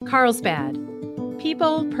Carlsbad,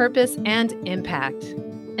 People, Purpose, and Impact,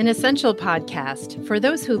 an essential podcast for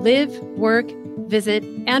those who live, work, visit,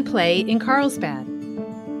 and play in Carlsbad.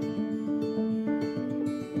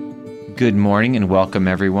 Good morning and welcome,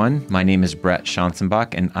 everyone. My name is Brett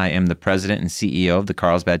Schanzenbach, and I am the president and CEO of the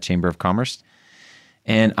Carlsbad Chamber of Commerce.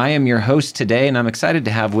 And I am your host today, and I'm excited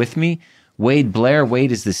to have with me Wade Blair.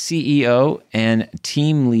 Wade is the CEO and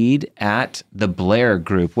team lead at the Blair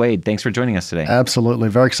Group. Wade, thanks for joining us today. Absolutely.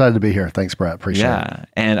 Very excited to be here. Thanks, Brett. Appreciate it.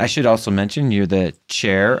 And I should also mention you're the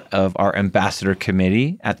chair of our ambassador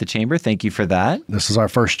committee at the Chamber. Thank you for that. This is our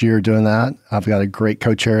first year doing that. I've got a great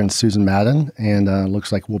co-chair in Susan Madden, and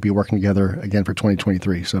looks like we'll be working together again for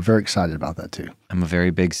 2023. So very excited about that too. I'm a very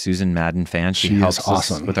big Susan Madden fan. She helps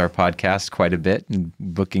us with our podcast quite a bit in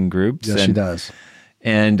booking groups. Yes, she does.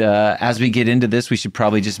 And as we get into this, we should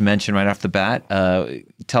probably just mention right off the bat,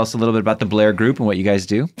 tell us a little bit about the Blair Group and what you guys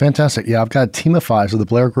do. Fantastic. Yeah, I've got a team of five. So the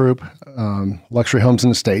Blair Group, Luxury Homes and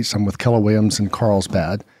Estates. I'm with Keller Williams in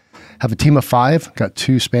Carlsbad. Have a team of five. Got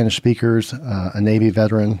two Spanish speakers, a Navy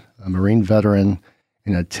veteran, a Marine veteran,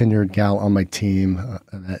 and a tenured gal on my team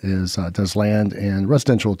that does land and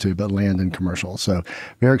residential too, but land and commercial. So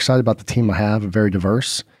very excited about the team I have, very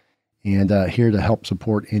diverse. And here to help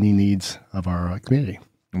support any needs of our community.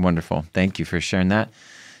 Wonderful. Thank you for sharing that.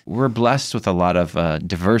 We're blessed with a lot of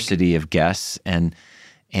diversity of guests, and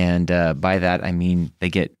by that I mean they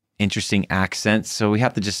get interesting accents. So we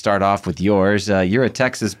have to just start off with yours. You're a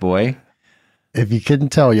Texas boy. If you couldn't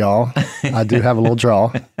tell, y'all, I do have a little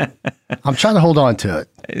draw. I'm trying to hold on to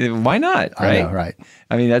it. Why not? Right? I know, right.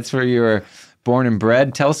 I mean, that's where you were born and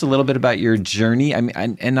bred. Tell us a little bit about your journey. I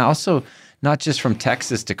mean, and also, not just from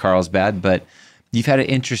Texas to Carlsbad, but you've had an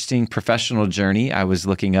interesting professional journey. I was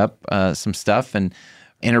looking up some stuff, and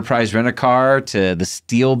enterprise rent-a-car to the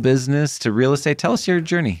steel business to real estate. Tell us your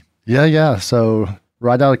journey. Yeah. So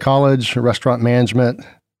right out of college, restaurant management,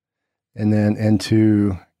 and then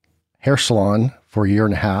into hair salon for a year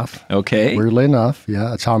and a half. Okay. Weirdly enough, yeah,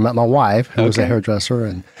 that's how I met my wife, who was a hairdresser,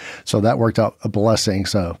 and so that worked out a blessing.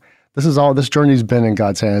 So this journey's been in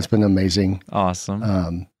God's hand. It's been amazing.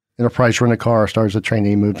 Awesome. Enterprise Rent-A-Car, started as a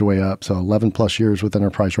trainee, moved way up. So 11 plus years with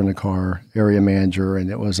Enterprise Rent-A-Car, area manager.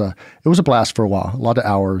 And it was a blast for a while, a lot of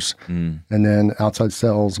hours. And then outside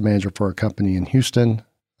sales manager for a company in Houston,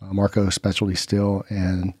 Marco Specialty Steel.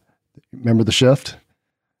 And remember the shift,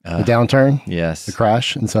 the downturn, yes, the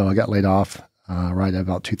crash. And so I got laid off right at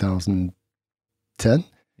about 2010.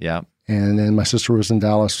 Yeah. And then my sister was in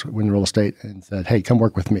Dallas in real estate and said, hey, come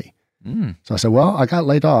work with me. So I said, well, I got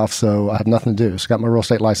laid off, so I have nothing to do. So I got my real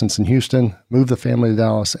estate license in Houston, moved the family to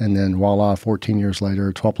Dallas, and then voila, 14 years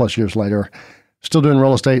later, 12 plus years later, still doing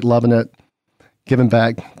real estate, loving it, giving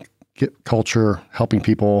back, get culture, helping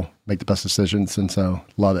people make the best decisions. And so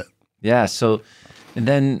love it. Yeah. So, and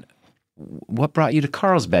then what brought you to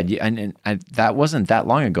Carlsbad? That wasn't that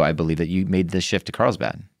long ago, I believe, that you made the shift to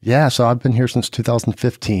Carlsbad. Yeah, so I've been here since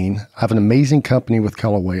 2015. I have an amazing company with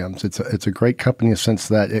Keller Williams. It's a great company in the sense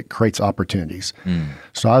that it creates opportunities.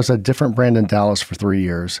 So I was at a different brand in Dallas for 3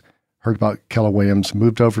 years, heard about Keller Williams,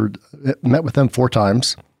 moved over, met with them 4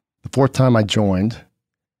 times. The 4th time I joined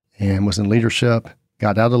and was in leadership,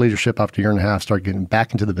 got out of leadership after a year and a half, started getting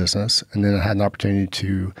back into the business, and then I had an opportunity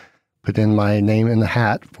to put in my name in the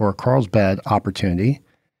hat for a Carlsbad opportunity.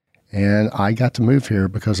 And I got to move here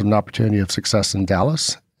because of an opportunity of success in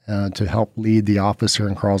Dallas to help lead the office here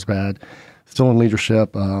in Carlsbad. Still in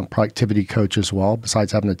leadership, productivity coach as well.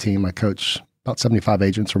 Besides having a team, I coach about 75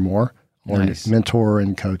 agents or more. Nice. Mentor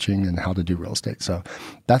and coaching and how to do real estate. So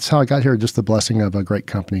that's how I got here, just the blessing of a great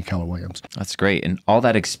company, Keller Williams. That's great. And all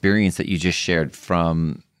that experience that you just shared,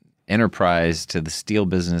 from enterprise to the steel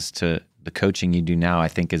business to the coaching you do now, I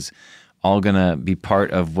think is all going to be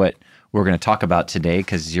part of what we're going to talk about today,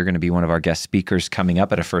 because you're going to be one of our guest speakers coming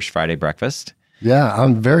up at a First Friday breakfast. Yeah,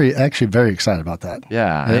 I'm very excited about that.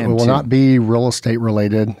 Yeah, it will not be real estate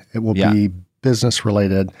related. It will be business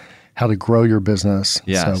related, how to grow your business.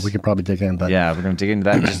 Yes. So we can probably dig in. But yeah, we're going to dig into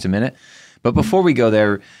that in just a minute. But before we go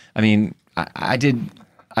there, I mean,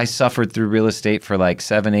 I suffered through real estate for like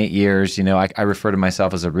 7-8 years. You know, I refer to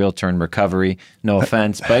myself as a realtor in recovery. No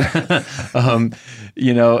offense, but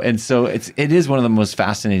you know, and so it is one of the most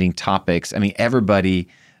fascinating topics. I mean, everybody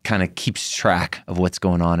kind of keeps track of what's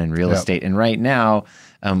going on in real estate, and right now,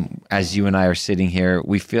 as you and I are sitting here,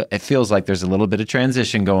 it feels like there's a little bit of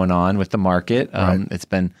transition going on with the market. It's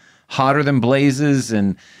been hotter than blazes,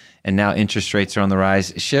 and now interest rates are on the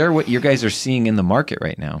rise. Share what you guys are seeing in the market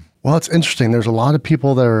right now. Well, it's interesting. There's a lot of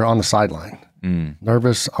people that are on the sideline,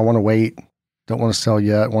 nervous. I want to wait. Don't want to sell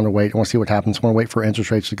yet. Want to wait. I want to see what happens. Want to wait for interest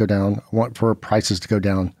rates to go down. I want for prices to go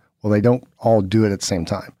down. Well, they don't all do it at the same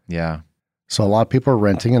time. Yeah. So a lot of people are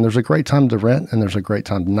renting, and there's a great time to rent and there's a great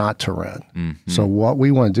time not to rent. So what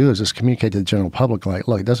we want to do is just communicate to the general public, like,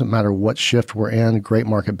 look, it doesn't matter what shift we're in, great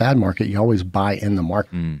market, bad market, you always buy in the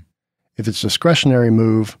market. If it's a discretionary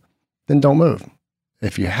move, then don't move.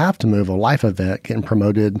 If you have to move, a life event, getting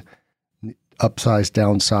promoted, upsize,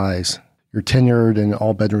 downsize, you're tenured and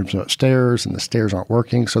all bedrooms are upstairs and the stairs aren't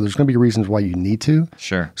working. So there's going to be reasons why you need to.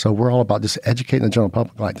 Sure. So we're all about just educating the general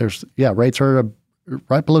public. Like rates are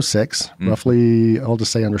right below 6, roughly, I'll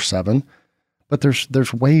just say under 7. But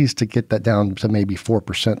there's ways to get that down to maybe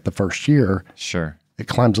 4% the first year. Sure. It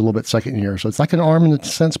climbs a little bit second year. So it's like an arm in a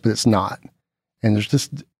sense, but it's not. And there's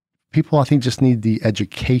just people, I think, just need the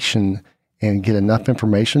education and get enough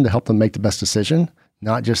information to help them make the best decision.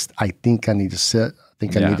 Not just, I think I need to sit. I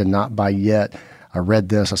think I need to not buy yet. I read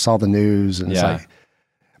this. I saw the news. And it's like,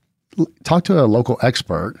 talk to a local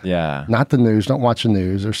expert. Yeah. Not the news. Don't watch the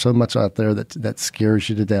news. There's so much out there that scares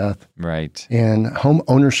you to death. Right. And home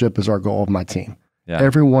ownership is our goal of my team. Yeah.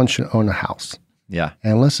 Everyone should own a house. Yeah.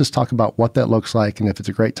 And let's just talk about what that looks like. And if it's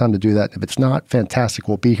a great time to do that, if it's not, fantastic.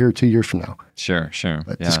 We'll be here 2 years from now. Sure.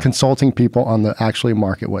 But just consulting people on the actually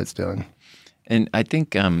market what it's doing. And I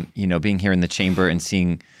think, being here in the chamber and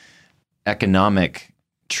seeing economic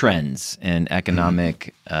trends and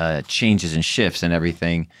economic changes and shifts and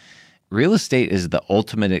everything, real estate is the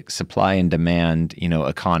ultimate supply and demand,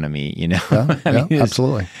 economy,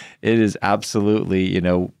 Absolutely. It is absolutely,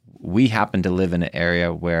 we happen to live in an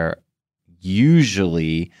area where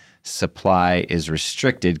usually supply is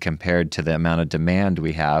restricted compared to the amount of demand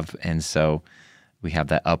we have. And so we have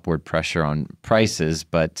that upward pressure on prices,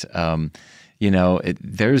 but,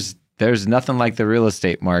 there's nothing like the real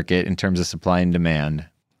estate market in terms of supply and demand.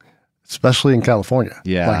 Especially in California.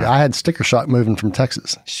 Yeah. Like I had sticker shock moving from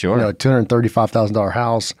Texas. Sure. A $235,000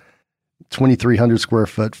 house, 2,300 square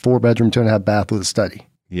foot, 4-bedroom, 2.5 bath with a study.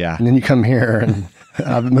 Yeah. And then you come here and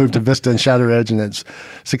I've moved to Vista and Shadow Edge and it's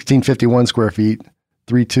 1,651 square feet,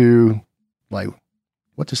 3.2, like,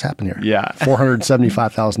 what just happened here? Yeah.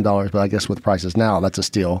 $475,000, but I guess with prices now, that's a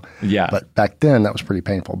steal. Yeah. But back then, that was pretty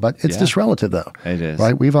painful. But it's just relative, though. It is.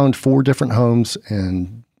 Right? We've owned 4 different homes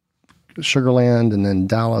in Sugar Land and then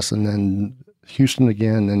Dallas and then Houston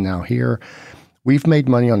again and now here. We've made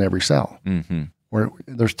money on every sale. Where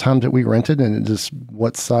there's times that we rented and it just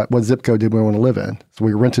what zip code did we want to live in? So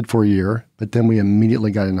we rented for a year, but then we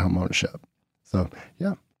immediately got into home ownership. So,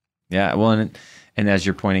 yeah. Yeah. Well, and as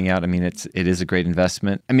you're pointing out, I mean, it is a great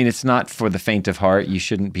investment. I mean, it's not for the faint of heart. You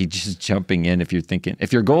shouldn't be just jumping in if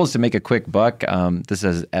your goal is to make a quick buck. This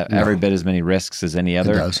has every bit as many risks as any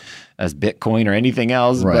other, as Bitcoin or anything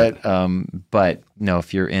else. Right. But no,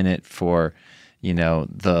 if you're in it for,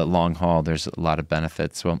 the long haul, there's a lot of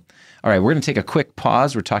benefits. Well, all right, we're going to take a quick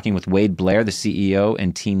pause. We're talking with Wade Blair, the CEO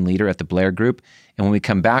and team leader at the Blair Group. And when we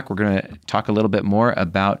come back, we're going to talk a little bit more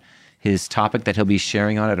about his topic that he'll be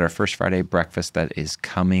sharing on at our First Friday breakfast that is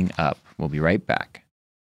coming up. We'll be right back.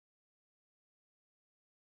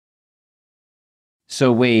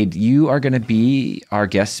 So Wade, you are going to be our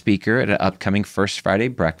guest speaker at an upcoming First Friday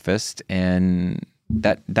breakfast, and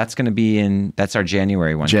that's going to be that's our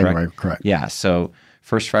January one, correct? Yeah, so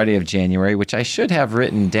First Friday of January, which I should have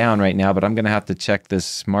written down right now, but I'm going to have to check this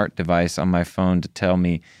smart device on my phone to tell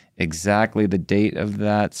me exactly the date of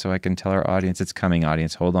that so I can tell our audience. It's coming,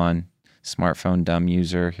 audience. Hold on. Smartphone dumb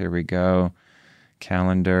user. Here we go.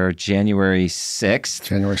 Calendar, January 6th.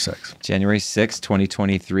 January 6th,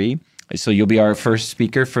 2023. So you'll be our first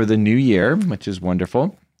speaker for the new year, which is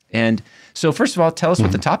wonderful. And so first of all, tell us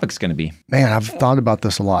what the topic's going to be. Man, I've thought about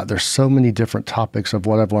this a lot. There's so many different topics of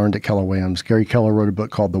what I've learned at Keller Williams. Gary Keller wrote a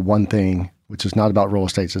book called The One Thing, which is not about real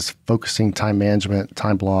estate. It's just focusing, time management,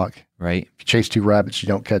 time block. Right. If you chase 2 rabbits, you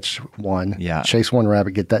don't catch one. Yeah. Chase 1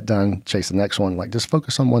 rabbit, get that done, chase the next one. Like just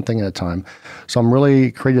focus on one thing at a time. So I'm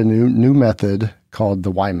really creating a new method called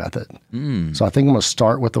the why method. So I think I'm going to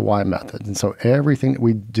start with the why method. And so everything that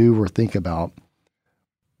we do or think about,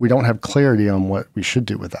 we don't have clarity on what we should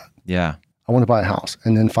do with that. Yeah. I want to buy a house.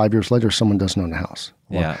 And then 5 years later, someone doesn't own a house.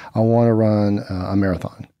 Or I want to run a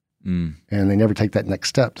marathon. And they never take that next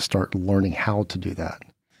step to start learning how to do that.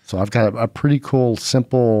 So I've got a pretty cool,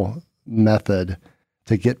 simple method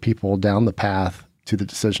to get people down the path to the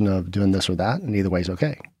decision of doing this or that. And either way is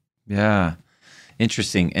okay. Yeah.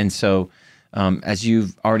 Interesting. And so as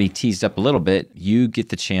you've already teased up a little bit, you get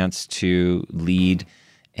the chance to lead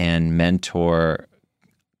and mentor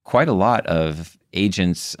quite a lot of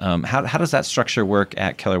agents. How does that structure work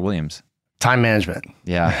at Keller Williams? Time management.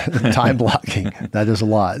 Yeah. Time blocking. That is a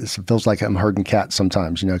lot. It feels like I'm herding cats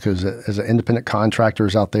sometimes, because as an independent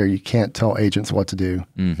contractors out there, you can't tell agents what to do.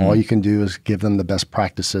 Mm-hmm. All you can do is give them the best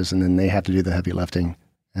practices, and then they have to do the heavy lifting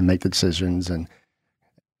and make the decisions and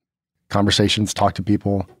conversations, talk to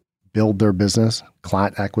people, build their business.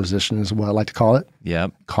 Client acquisition is what I like to call it.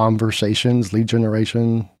 Yep. Conversations, lead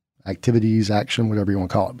generation, activities, action, whatever you want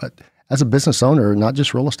to call it. But as a business owner, not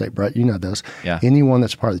just real estate, Brett, you know this. Yeah. Anyone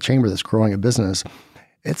that's part of the chamber that's growing a business,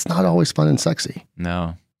 it's not always fun and sexy.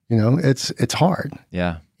 No. It's hard.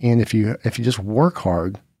 Yeah. And if you just work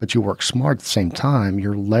hard, but you work smart at the same time,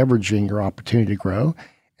 you're leveraging your opportunity to grow.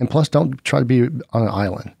 And plus, don't try to be on an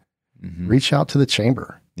island. Mm-hmm. Reach out to the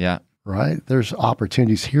chamber. Yeah. Right? There's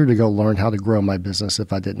opportunities here to go learn how to grow my business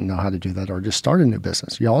if I didn't know how to do that, or just start a new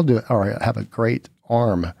business. You all do it, or have a great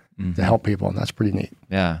arm to help people, and that's pretty neat.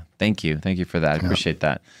 Yeah. Thank you. Thank you for that. I appreciate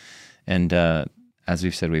that. And as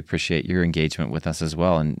we've said, we appreciate your engagement with us as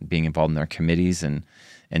well, and being involved in our committees, and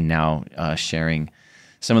now sharing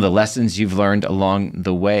some of the lessons you've learned along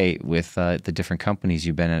the way with the different companies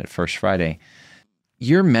you've been at First Friday.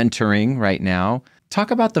 You're mentoring right now.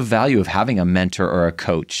 Talk about the value of having a mentor or a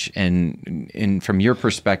coach, and from your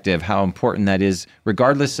perspective, how important that is,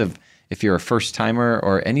 regardless of if you're a first timer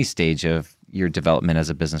or any stage of your development as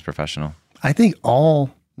a business professional. I think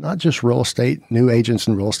not just real estate, new agents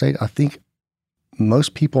in real estate, I think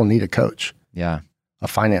most people need a coach. Yeah. A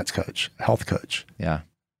finance coach, a health coach. Yeah.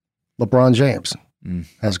 LeBron James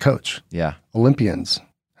has a coach. Yeah. Olympians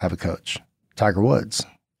have a coach. Tiger Woods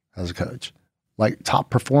has a coach. Like top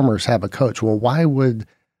performers have a coach. Well, why would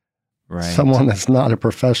someone that's not a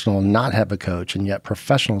professional not have a coach? And yet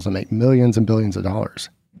professionals that make millions and billions of dollars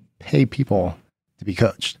pay people to be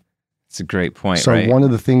coached. It's a great point. So one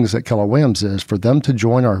of the things that Keller Williams is, for them to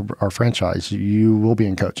join our franchise, you will be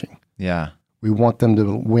in coaching. Yeah. We want them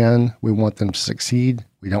to win. We want them to succeed.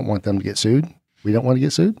 We don't want them to get sued. We don't want to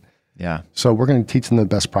get sued. Yeah. So we're going to teach them the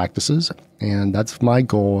best practices. And that's my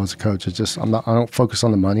goal as a coach, is just, I don't focus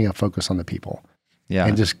on the money. I focus on the people. Yeah.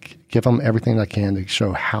 And just give them everything I can to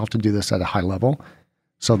show how to do this at a high level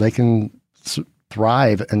so they can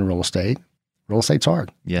thrive in real estate. Real estate's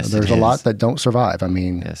hard. Yes, there's a lot that don't survive. I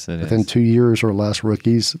mean, yes, within 2 years or less,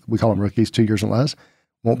 rookies, we call them rookies, 2 years and less,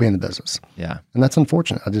 won't be in the business. Yeah. And that's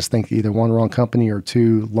unfortunate. I just think either one, wrong company, or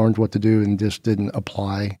two, learned what to do and just didn't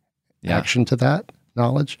apply action to that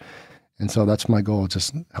knowledge. And so that's my goal,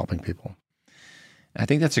 just helping people. I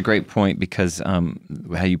think that's a great point, because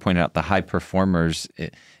how you pointed out the high performers,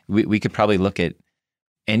 we could probably look at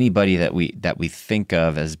anybody that we think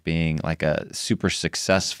of as being like a super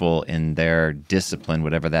successful in their discipline,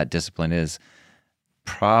 whatever that discipline is.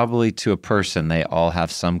 Probably to a person, they all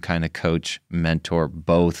have some kind of coach, mentor,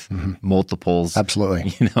 both, multiples.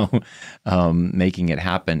 Absolutely. Making it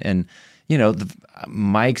happen. And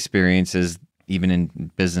my experience is, even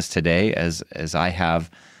in business today, as I have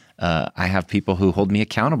people who hold me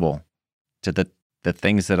accountable to the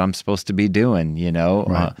things that I'm supposed to be doing,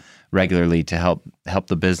 regularly to help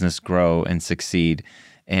the business grow and succeed,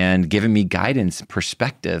 and giving me guidance,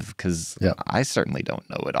 perspective, because I certainly don't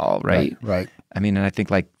know it all, right? Right. I mean, and I think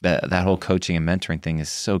like that whole coaching and mentoring thing is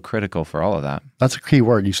so critical for all of that. That's a key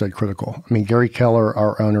word. You said critical. I mean, Gary Keller,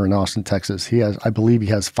 our owner in Austin, Texas, I believe he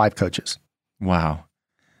has 5 coaches. Wow.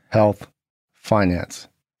 Health, finance,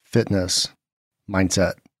 fitness,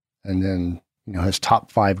 mindset, and then his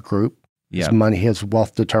top 5 group is money. He has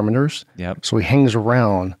wealth determiners. Yep. So he hangs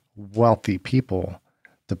around wealthy people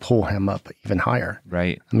to pull him up even higher.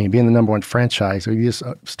 Right. I mean, being the number one franchise, we just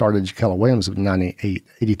started Keller Williams in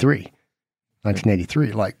 1983.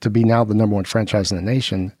 Like, to be now the number one franchise in the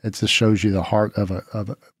nation, it just shows you the heart of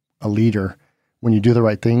a leader. When you do the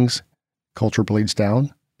right things, culture bleeds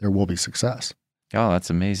down, there will be success. Oh, that's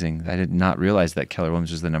amazing. I did not realize that Keller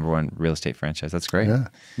Williams was the number one real estate franchise. That's great. Yeah.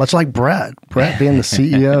 Much like Brett being the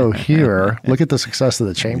CEO here, look at the success of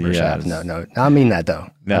the chambers have. No. I mean that though.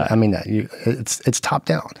 No. I mean that. It's top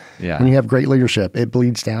down. Yeah. When you have great leadership, it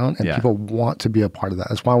bleeds down, and people want to be a part of that.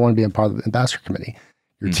 That's why I want to be a part of the ambassador committee.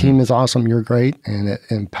 Your team is awesome. You're great. And it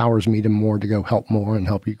empowers me to go help more and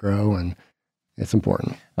help you grow. And it's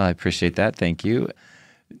important. Well, I appreciate that. Thank you.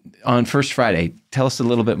 On First Friday, tell us a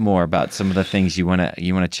little bit more about some of the things you want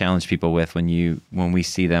to challenge people with when we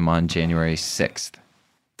see them on January 6th.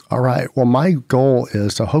 All right. Well, my goal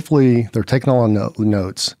is to hopefully they're taking all the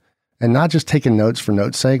notes, and not just taking notes for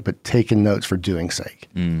notes' sake, but taking notes for doing sake.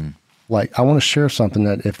 Like, I want to share something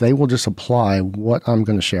that if they will just apply what I'm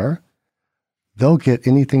going to share, they'll get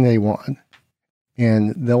anything they want,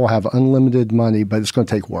 and they'll have unlimited money, but it's going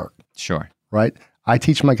to take work. Sure. Right? I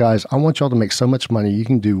teach my guys, I want y'all to make so much money. You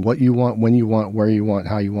can do what you want, when you want, where you want,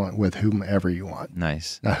 how you want, with whomever you want.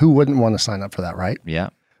 Nice. Now, who wouldn't want to sign up for that, right? Yeah.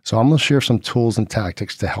 So I'm going to share some tools and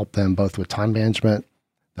tactics to help them both with time management,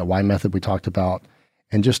 the why method we talked about,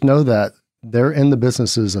 and just know that they're in the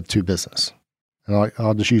businesses of two business. And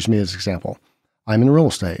I'll just use me as an example. I'm in real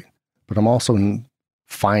estate, but I'm also in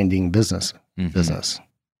finding business.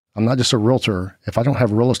 I'm not just a realtor. If I don't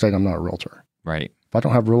have real estate, I'm not a realtor. Right. If I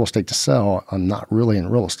don't have real estate to sell, I'm not really in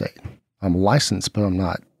real estate. I'm licensed, but I'm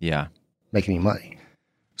not making any money.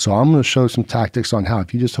 So I'm going to show some tactics on how,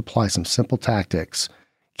 if you just apply some simple tactics,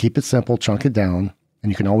 keep it simple, chunk it down,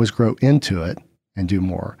 and you can always grow into it and do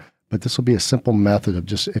more. But this will be a simple method of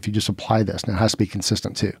just, if you just apply this, now it has to be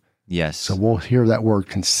consistent too. Yes. So we'll hear that word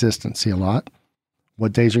consistency a lot.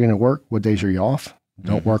 What days are going to work? What days are you off?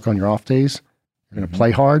 Don't work on your off days. You're going to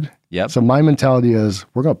play hard. Yep. So my mentality is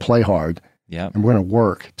we're going to play hard. Yep. And we're going to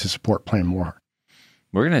work to support playing more.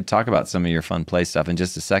 We're going to talk about some of your fun play stuff in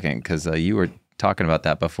just a second, because you were talking about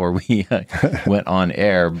that before we went on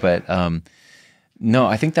air. But no,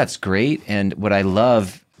 I think that's great. And what I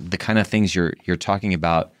love, the kind of things you're talking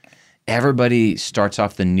about, everybody starts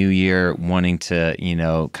off the new year wanting to,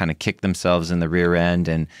 kind of kick themselves in the rear end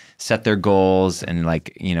and set their goals. And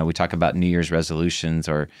we talk about New Year's resolutions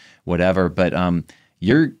or whatever, but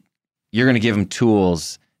you're going to give them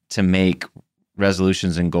tools to make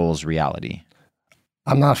resolutions and goals reality.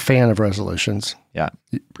 I'm not a fan of resolutions. Yeah.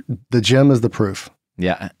 The gym is the proof.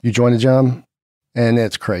 Yeah. You join a gym and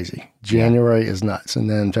it's crazy. January is nuts. And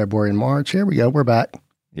then February and March, here we go. We're back.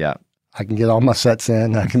 Yeah. I can get all my sets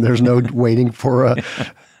in. There's no waiting for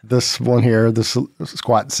this one here, this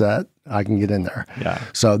squat set. I can get in there. Yeah.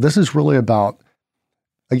 So this is really about,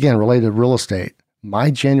 again, related to real estate.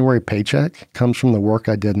 My January paycheck comes from the work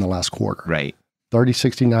I did in the last quarter. Right. 30,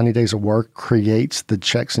 60, 90 days of work creates the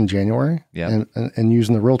checks in January. Yeah. And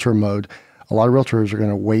using the realtor mode, a lot of realtors are going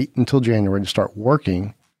to wait until January to start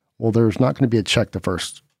working. Well, there's not going to be a check the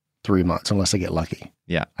first 3 months unless I get lucky.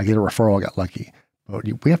 Yeah. I get a referral, I got lucky. But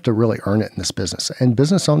we have to really earn it in this business. And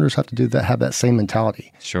business owners have to do that, have that same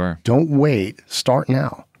mentality. Sure. Don't wait. Start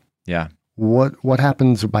now. Yeah. What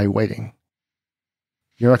happens by waiting?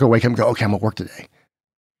 You're not going to wake up and go, okay, I'm going to work today.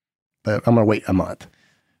 But I'm going to wait a month.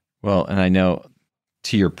 Well, and I know,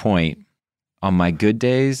 to your point, on my good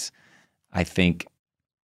days, I think,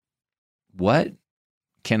 what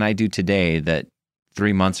can I do today that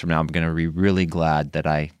 3 months from now I'm going to be really glad that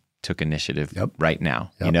I took initiative right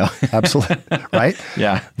now? Absolutely. Right?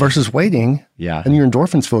 Yeah. Versus waiting. Yeah. And your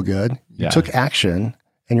endorphins feel good. You took action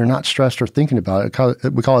and you're not stressed or thinking about it.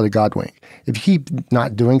 We call it a God wink. If you keep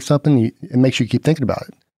not doing something, it makes you keep thinking about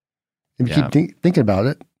it. If you keep thinking about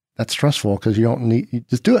it, that's stressful because you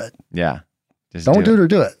just do it. Yeah. Just don't do it or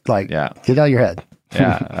do it. Get out of your head.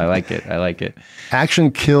 Yeah. I like it. I like it.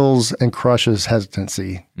 Action kills and crushes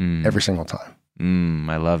hesitancy every single time.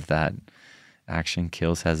 I love that. Action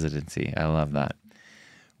kills hesitancy. I love that.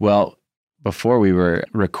 Well, before we were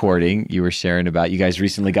recording, you were sharing about you guys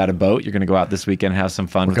recently got a boat. You're going to go out this weekend and have some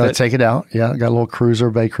fun with it. We're going to take it out. Yeah, got a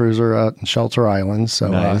little bay cruiser out in Shelter Island. So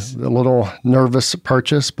nice. A little nervous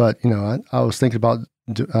purchase, but I was thinking about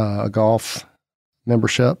a golf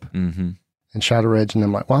membership in Shadow Ridge, and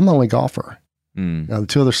I'm like, well, I'm the only golfer. The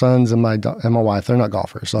two other sons and my wife, they're not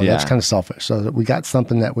golfers, so that's kind of selfish. So we got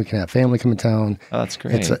something that we can have family come in town. Oh, that's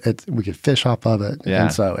great. We could fish off of it,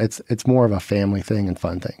 and so it's more of a family thing and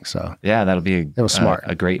fun thing. So that'll be smart.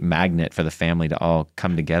 A great magnet for the family to all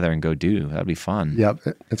come together and go do. That'll be fun. Yep,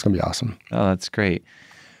 it's gonna be awesome. Oh, that's great.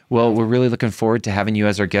 Well, we're really looking forward to having you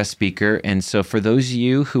as our guest speaker. And so for those of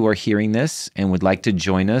you who are hearing this and would like to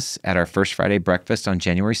join us at our First Friday breakfast on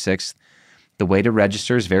January 6th, the way to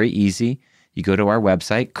register is very easy. You go to our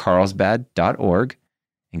website, carlsbad.org,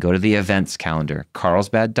 and go to the events calendar,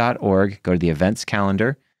 carlsbad.org, go to the events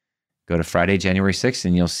calendar, go to Friday, January 6th,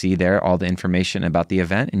 and you'll see there all the information about the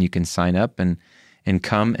event, and you can sign up and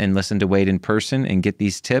come and listen to Wade in person and get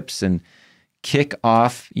these tips and kick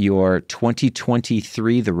off your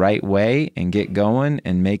 2023 the right way and get going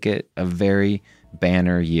and make it a very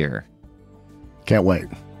banner year. Can't wait.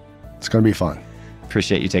 It's going to be fun.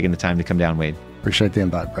 Appreciate you taking the time to come down, Wade. Appreciate the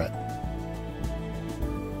invite, Brett.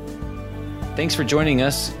 Thanks for joining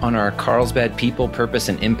us on our Carlsbad People, Purpose,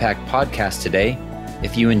 and Impact podcast today.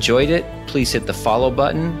 If you enjoyed it, please hit the follow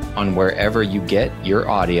button on wherever you get your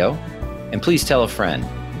audio. And please tell a friend.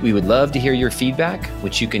 We would love to hear your feedback,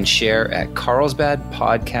 which you can share at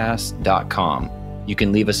carlsbadpodcast.com. You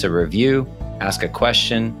can leave us a review, ask a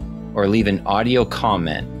question, or leave an audio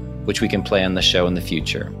comment, which we can play on the show in the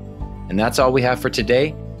future. And that's all we have for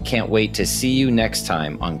today. Can't wait to see you next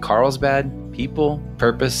time on Carlsbad People,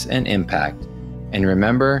 Purpose, and Impact. And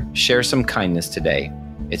remember, share some kindness today.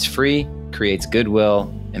 It's free, creates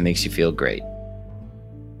goodwill, and makes you feel great.